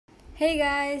Hey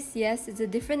guys, yes, it's a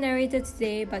different narrator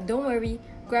today, but don't worry,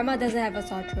 Grandma doesn't have a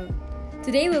sore throat.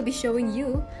 Today we'll be showing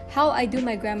you how I do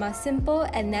my grandma's simple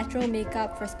and natural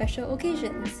makeup for special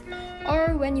occasions.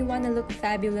 Or when you want to look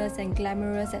fabulous and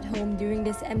glamorous at home during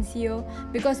this MCO,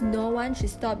 because no one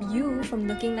should stop you from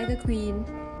looking like a queen.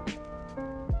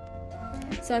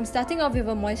 So I'm starting off with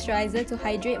a moisturizer to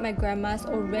hydrate my grandma's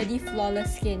already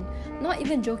flawless skin. Not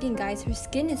even joking guys, her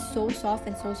skin is so soft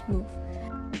and so smooth.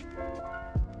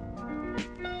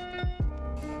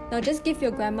 Now just give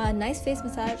your grandma a nice face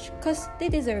massage, cause they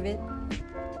deserve it.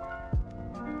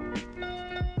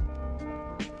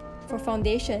 For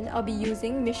foundation, I'll be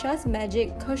using Missha's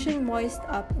Magic Cushion Moist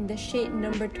Up in the shade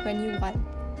number 21,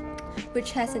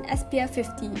 which has an SPF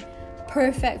 50,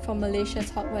 perfect for Malaysia's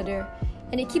hot weather,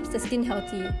 and it keeps the skin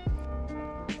healthy.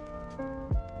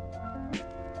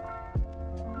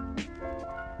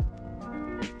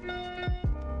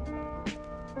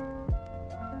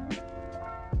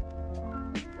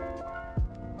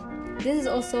 This is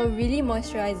also really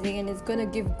moisturizing and it's gonna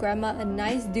give grandma a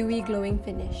nice dewy glowing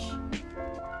finish.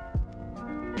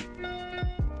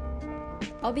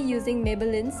 I'll be using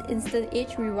Maybelline's Instant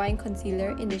Age Rewind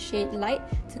Concealer in the shade Light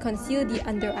to conceal the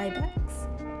under eye bags.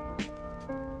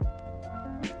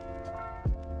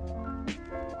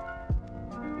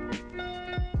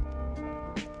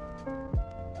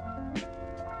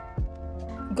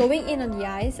 Going in on the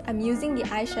eyes, I'm using the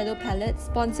eyeshadow palette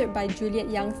sponsored by Juliet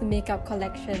Young's makeup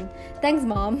collection. Thanks,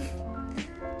 Mom!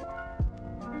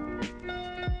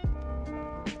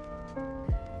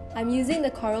 I'm using the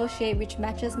coral shade which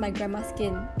matches my grandma's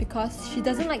skin because she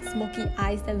doesn't like smoky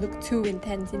eyes that look too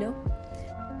intense, you know?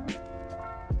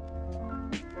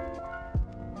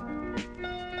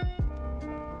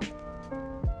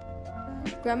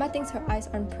 Grandma thinks her eyes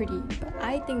aren't pretty, but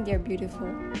I think they're beautiful.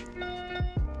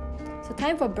 So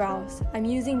time for brows. I'm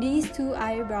using these two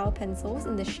eyebrow pencils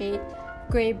in the shade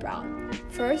Grey Brown.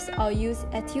 First, I'll use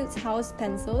Etude's House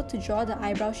pencil to draw the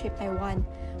eyebrow shape I want,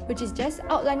 which is just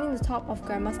outlining the top of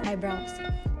Grandma's eyebrows.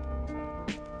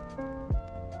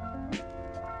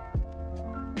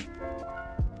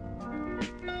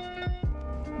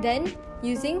 Then,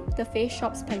 using the Face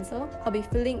Shop's pencil, I'll be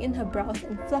filling in her brows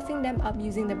and fluffing them up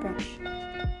using the brush.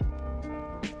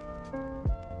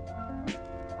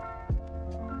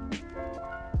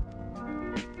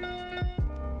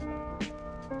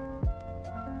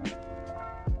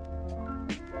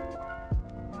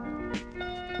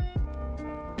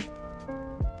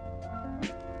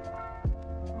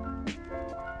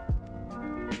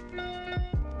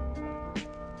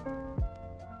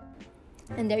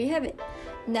 And there you have it,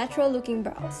 natural looking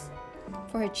brows.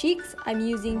 For her cheeks, I'm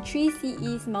using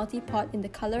 3CE's Multi-Pot in the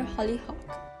color Hollyhock.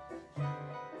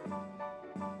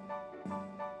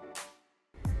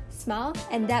 Smile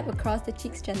and dab across the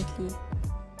cheeks gently.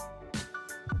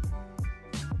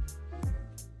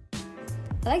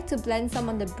 I like to blend some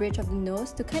on the bridge of the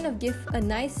nose to kind of give a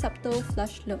nice subtle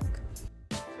flush look.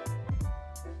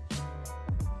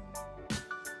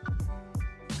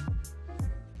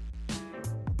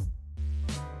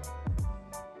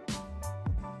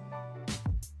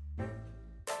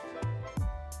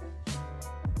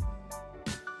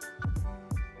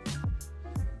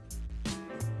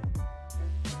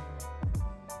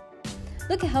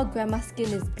 Look at how Grandma's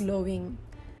skin is glowing.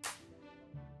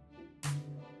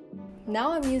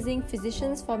 Now I'm using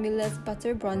Physicians Formula's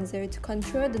Butter Bronzer to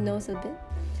contour the nose a bit.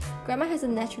 Grandma has a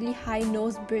naturally high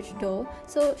nose bridge though,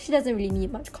 so she doesn't really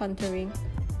need much contouring.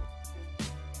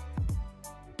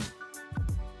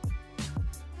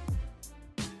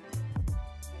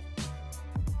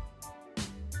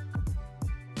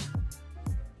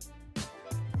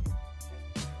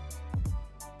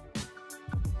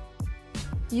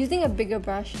 Using a bigger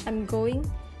brush, I'm going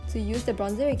to use the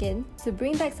bronzer again to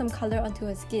bring back some color onto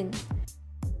her skin.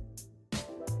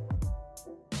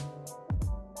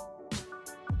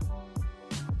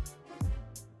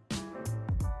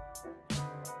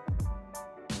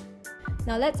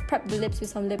 Now let's prep the lips with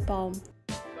some lip balm.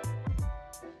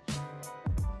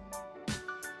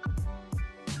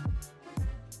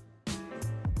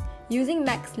 Using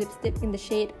MAC's lipstick in the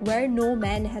shade Where No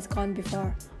Man Has Gone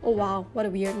Before. Oh wow, what a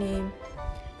weird name.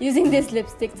 Using this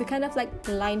lipstick to kind of like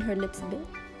line her lips a bit.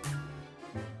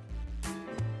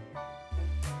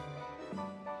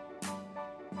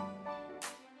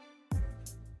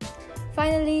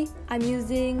 Finally, I'm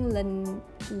using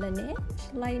Laneige?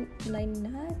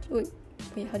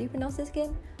 Wait, how do you pronounce this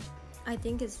again? I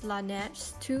think it's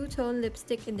Laneige's two-tone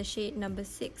lipstick in the shade number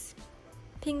 6,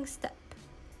 Pink Step.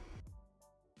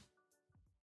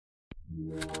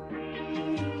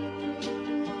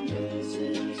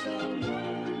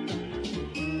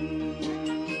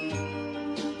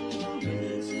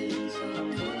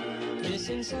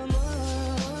 missing someone.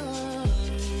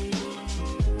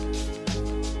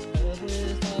 Love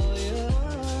with all your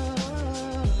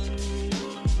heart.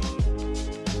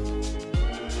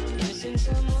 Missing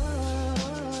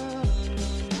someone.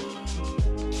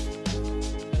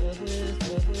 Love with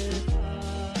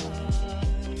heart.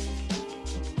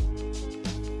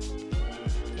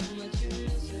 How much you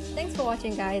miss. Thanks for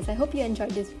watching, guys. I hope you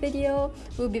enjoyed this video.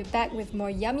 We'll be back with more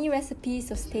yummy recipes,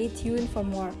 so stay tuned for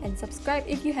more and subscribe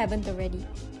if you haven't already.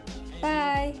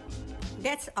 Bye!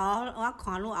 That's all ว่าข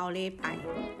อลูกเอาเลยไป